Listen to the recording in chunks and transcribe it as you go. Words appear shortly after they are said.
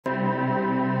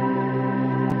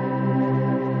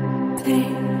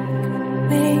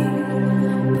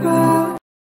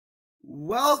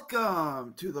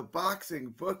Welcome to the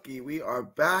Boxing Bookie. We are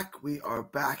back. We are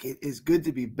back. It is good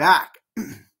to be back.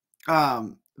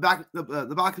 The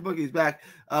Boxing Bookie is back.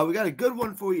 We got a good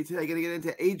one for you today. Going to get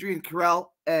into Adrian Curiel,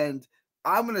 and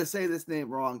I'm going to say this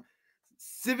name wrong.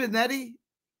 Sivenathi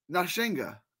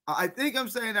Nontshinga. I think I'm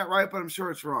saying that right, but I'm sure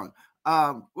it's wrong.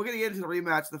 We're going to get into the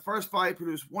rematch. The first fight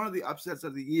produced one of the upsets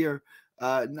of the year.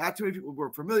 Not too many people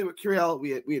were familiar with Curiel.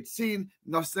 We had seen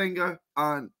Nontshinga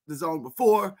on the zone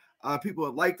before. People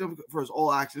had liked him for his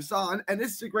all-action style, and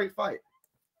this is a great fight.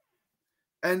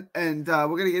 And we're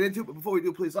going to get into it, but before we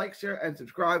do, please like, share, and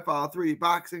subscribe. Follow 3D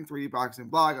Boxing, 3D Boxing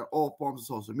Blog on all forms of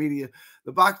social media.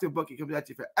 The Boxing Bookie comes at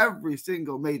you for every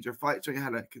single major fight, showing you how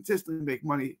to consistently make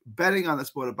money betting on the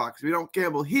sport of boxing. We don't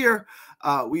gamble here.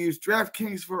 We use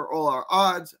DraftKings for all our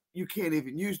odds. You can't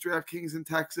even use DraftKings in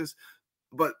Texas.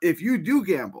 But if you do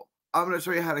gamble, I'm going to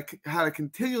show you how to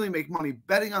continually make money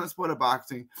betting on the sport of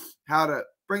boxing, how to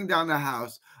bring down the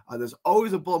house. There's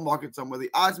always a bull market somewhere. The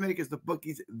odds makers, the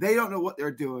bookies, they don't know what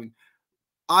they're doing.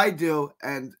 I do,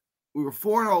 and we were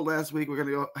 4-0 last week. We're going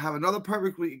to have another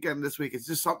perfect week again this week. It's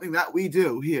just something that we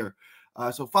do here.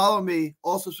 So follow me.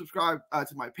 Also subscribe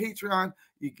to my Patreon.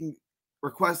 You can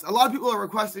request. A lot of people are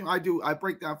requesting I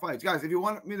break down fights. Guys, if you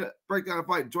want me to break down a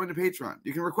fight, join the Patreon.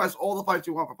 You can request all the fights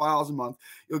you want for $5 a month.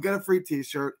 You'll get a free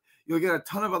t-shirt. You'll get a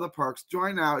ton of other perks.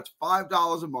 Join now. It's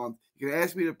 $5 a month. You can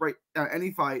ask me to break down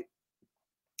any fight.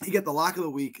 You get the lock of the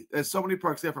week. There's so many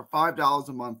perks there for $5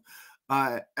 a month.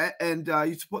 And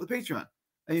you support the Patreon.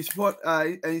 And you support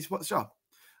the show.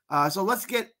 So let's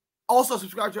get also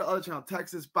subscribe to our other channel,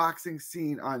 Texas Boxing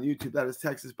Scene on YouTube. That is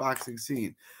Texas Boxing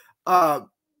Scene. All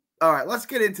right, let's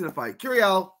get into the fight.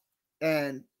 Curiel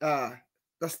and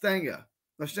Nontshinga.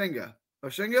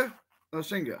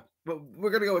 But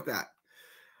we're gonna go with that.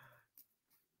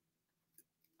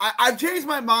 I've changed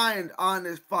my mind on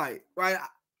this fight, right?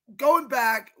 Going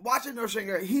back, watching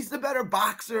Nontshinga, he's the better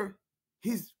boxer.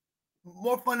 He's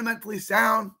more fundamentally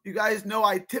sound. You guys know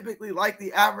I typically like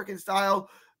the African style,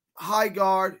 high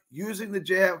guard, using the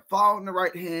jab, following the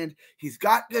right hand. He's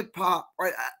got good pop,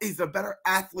 right? He's a better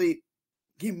athlete.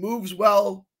 He moves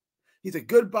well. He's a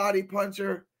good body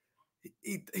puncher.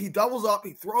 He doubles up.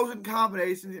 He throws in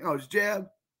combinations. You know, his jab,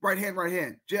 right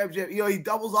hand, jab. You know, he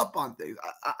doubles up on things.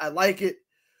 I like it.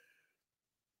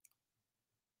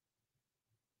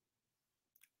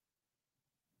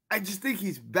 I just think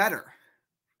he's better.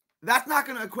 That's not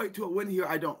going to equate to a win here,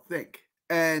 I don't think.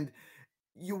 And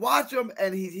you watch him,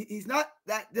 and he's not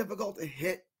that difficult to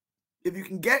hit. If you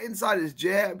can get inside his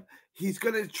jab, he's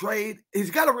going to trade.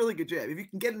 He's got a really good jab. If you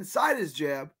can get inside his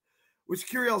jab, which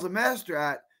Curiel's a master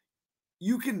at,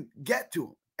 you can get to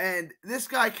him. And this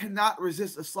guy cannot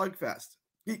resist a slugfest.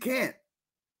 He can't.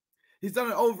 He's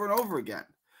done it over and over again.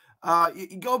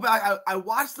 You go back. I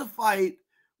watched the fight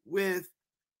with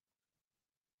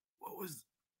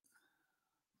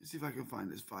let's see if I can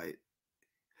find this fight.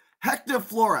 Hector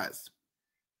Flores,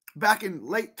 back in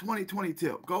late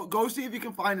 2022. Go see if you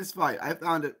can find this fight. I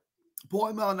found it.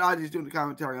 Paul Malignaggi is doing the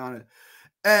commentary on it.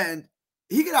 And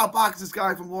he can outbox this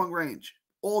guy from long range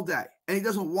all day. And he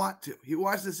doesn't want to. He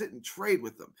wants to sit and trade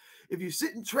with them. If you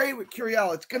sit and trade with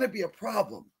Curiel, it's going to be a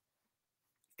problem.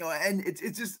 You know, and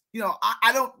it's just, you know,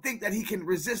 I don't think that he can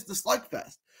resist the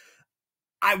slugfest.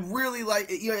 I really like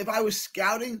it. You know, if I was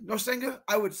scouting Nontshinga,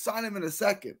 I would sign him in a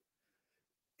second.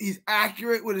 He's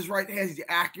accurate with his right hand. He's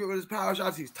accurate with his power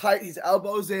shots. He's tight. He's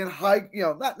elbows in, high, you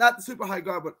know, not the super high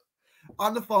guard, but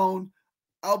on the phone,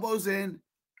 elbows in.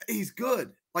 He's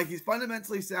good. Like, he's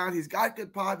fundamentally sound. He's got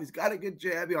good pop. He's got a good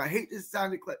jab. You know, I hate this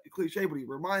sounding cliche, but he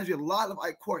reminds me a lot of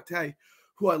Ike Quartey,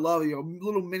 who I love. You know,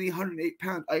 little mini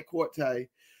 108-pound Ike Quartey.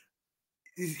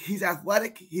 He's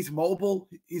athletic. He's mobile.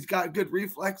 He's got good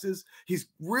reflexes. He's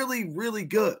really, really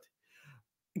good.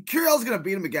 Curiel's going to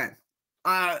beat him again.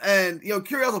 And, you know,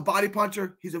 Curiel's a body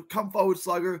puncher. He's a come-forward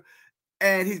slugger.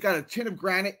 And he's got a chin of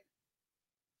granite.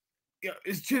 You know,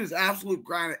 his chin is absolute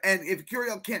granite. And if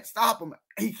Curiel can't stop him,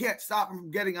 he can't stop him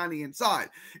from getting on the inside.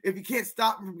 If he can't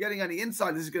stop him from getting on the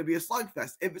inside, this is going to be a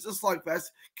slugfest. If it's a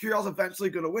slugfest, Curiel's eventually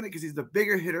going to win it because he's the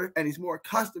bigger hitter and he's more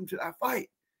accustomed to that fight.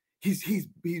 He's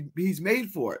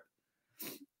made for it.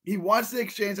 He wants to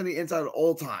exchange on the inside at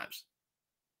all times.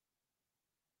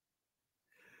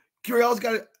 Curiel's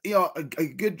got a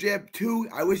good jab too.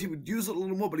 I wish he would use it a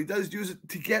little more, but he does use it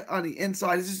to get on the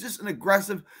inside. This is just an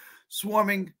aggressive,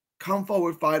 swarming, come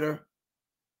forward fighter.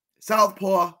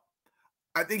 Southpaw.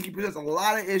 I think he presents a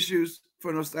lot of issues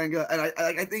for Nontshinga, and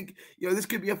I think, you know, this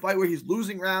could be a fight where he's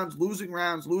losing rounds,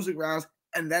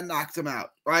 and then knocks him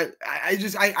out, right?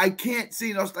 I can't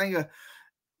see Nontshinga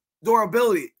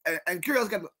durability. And Curiel's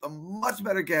got a much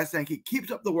better gas tank. He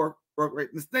keeps up the work rate.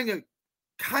 This thing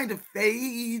kind of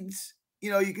fades.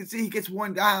 You know, you can see he gets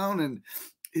worn down and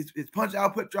his punch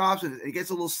output drops and it gets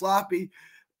a little sloppy.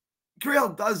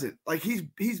 Curiel doesn't. Like,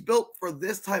 he's built for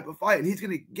this type of fight, and he's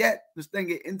going to get this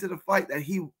thing into the fight that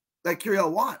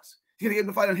Curiel wants. He's going to get in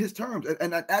the fight on his terms,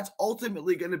 and that's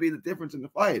ultimately going to be the difference in the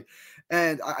fight.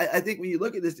 And I think when you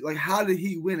look at this, like, how did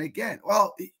he win again?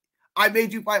 Well, I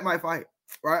made you fight my fight,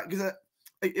 right? Because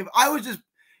if I was just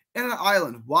in an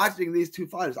island watching these two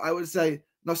fighters, I would say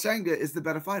Nontshinga is the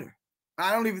better fighter.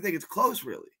 I don't even think it's close,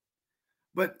 really.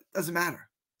 But it doesn't matter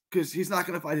because he's not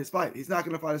going to fight his fight. He's not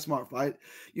going to fight a smart fight.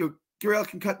 You know, Curiel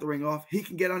can cut the ring off. He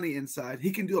can get on the inside.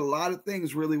 He can do a lot of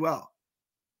things really well.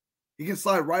 He can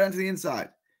slide right onto the inside,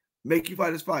 make you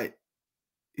fight his fight.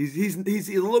 He's a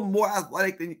little more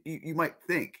athletic than you might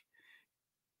think.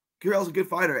 Curiel's a good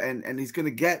fighter, and he's going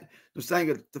to get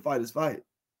Nontshinga to fight his fight.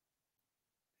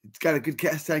 He's got a good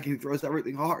gas tank, and he throws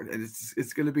everything hard, and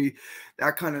it's going to be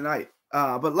that kind of night.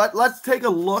 But let's take a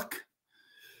look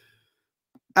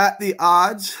at the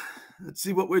odds. Let's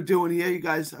see what we're doing here. You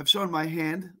guys, I've shown my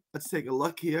hand. Let's take a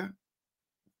look here.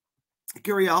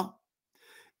 Curiel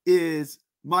is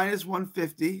minus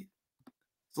 150.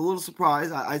 It's a little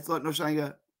surprise. I thought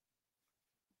Nontshinga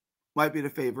might be the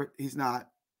favorite. He's not,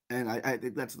 and I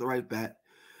think that's the right bet.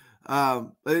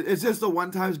 But it's just a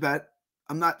one-time bet.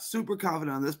 I'm not super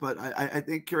confident on this, but I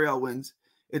think Curiel wins.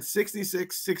 It's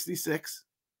 66.66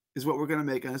 is what we're going to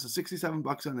make on this. So 67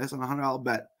 bucks on this on a $100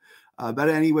 bet. Bet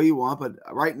it any way you want, but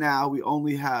right now we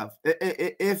only have,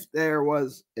 if there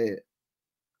was an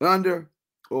under,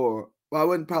 or, well, I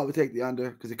wouldn't probably take the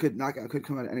under because it could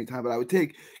come out at any time, but I would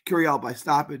take Curiel by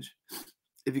stoppage.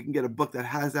 If you can get a book that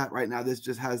has that right now, this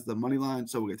just has the money line.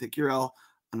 So we're going to take Curiel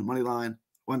on the money line,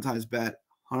 one times bet,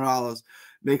 $100,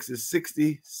 makes it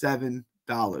 $67.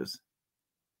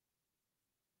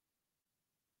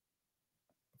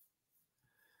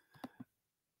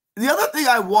 The other thing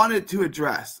I wanted to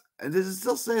address, and does it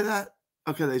still say that?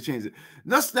 Okay, they changed it.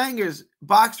 Nontshinga's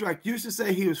box direct used to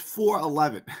say he was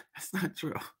 4'11". That's not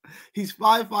true. He's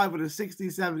 5'5" with a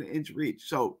 67-inch reach.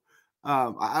 So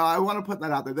I want to put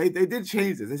that out there. They did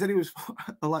change this. They said he was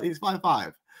he's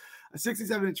 5'5", a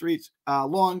 67-inch reach,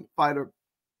 long fighter.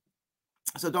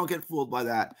 So don't get fooled by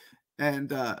that. And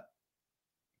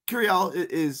Curiel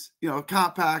is,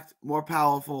 compact, more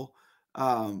powerful,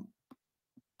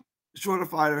 shorter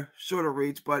fighter, shorter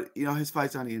reach, but his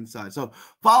fight's on the inside. So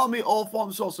follow me all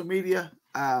forms of social media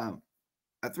at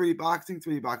 3D Boxing,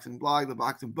 3D Boxing blog. The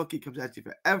boxing bookie comes at you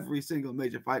for every single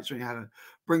major fight, showing you how to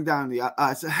bring down the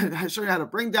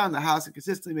house and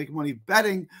consistently make money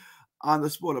betting on the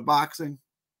sport of boxing.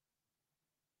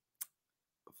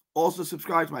 Also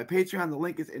subscribe to my Patreon. The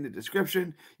link is in the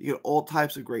description. You get all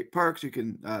types of great perks. You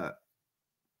can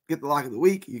get the lock of the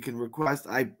week. You can request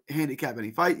I handicap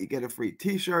any fight. You get a free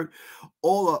t-shirt,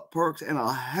 all the perks, and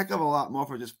a heck of a lot more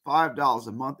for just $5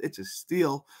 a month. It's a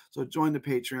steal. So join the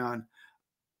Patreon.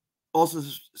 Also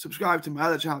subscribe to my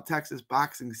other channel, Texas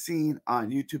Boxing Scene, on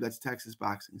YouTube. That's Texas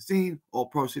Boxing Scene. All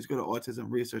proceeds go to autism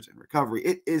research and recovery.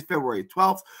 It is February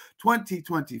 12th,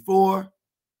 2024.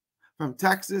 From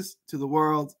Texas to the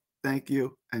world, thank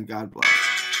you and God bless.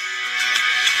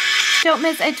 Don't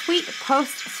miss a tweet,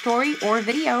 post, story, or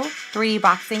video. 3D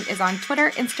Boxing is on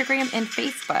Twitter, Instagram, and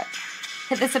Facebook.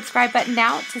 Hit the subscribe button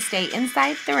now to stay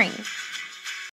inside the ring.